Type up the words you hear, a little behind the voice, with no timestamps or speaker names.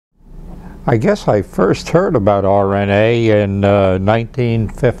I guess I first heard about RNA in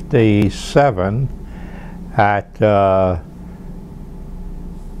 1957 at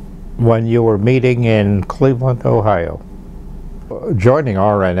when you were meeting in Cleveland, Ohio. Joining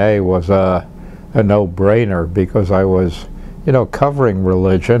RNA was a no-brainer because I was, covering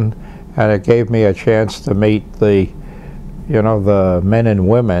religion, and it gave me a chance to meet the men and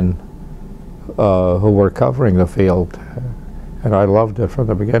women who were covering the field, and I loved it from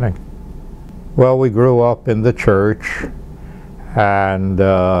the beginning. Well, we grew up in the church, and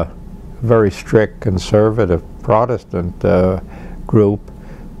very strict conservative Protestant group,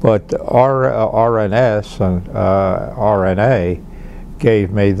 but RNS and RNA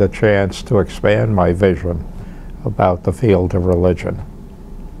gave me the chance to expand my vision about the field of religion.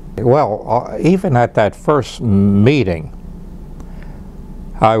 Well, even at that first meeting,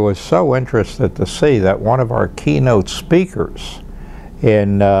 I was so interested to see that one of our keynote speakers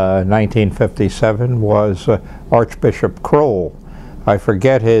in 1957 was Archbishop Kroll. I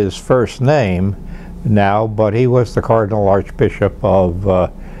forget his first name now, but he was the Cardinal Archbishop of,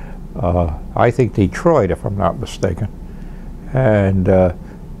 I think, Detroit, if I'm not mistaken. And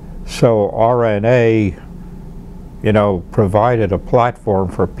so RNA, provided a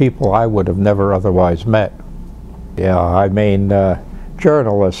platform for people I would have never otherwise met. Yeah, I mean,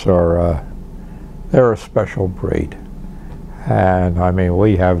 journalists are, they're a special breed. And I mean,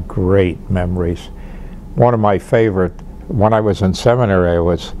 we have great memories. One of my favorite, when I was in seminary, I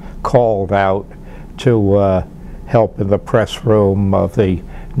was called out to help in the press room of the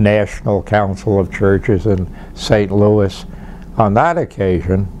National Council of Churches in St. Louis. On that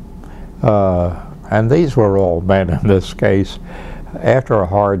occasion, and these were all men in this case, after a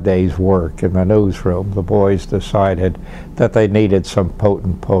hard day's work in the newsroom, the boys decided that they needed some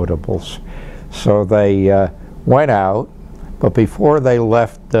potent potables. So they went out, but before they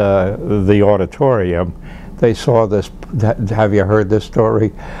left the auditorium, they saw this, have you heard this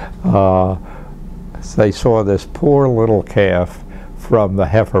story? They saw this poor little calf from the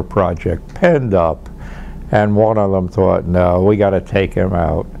Heifer Project penned up, and one of them thought, no, we got to take him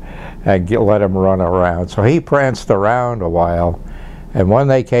out and let him run around. So he pranced around a while, and when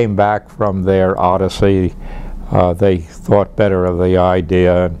they came back from their odyssey, they thought better of the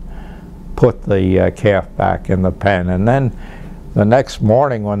idea and put the calf back in the pen. And then the next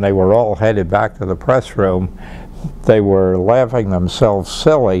morning, when they were all headed back to the press room, they were laughing themselves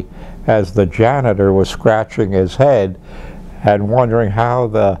silly as the janitor was scratching his head and wondering how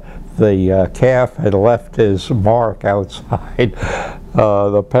the calf had left his mark outside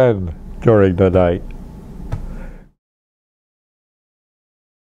the pen during the night.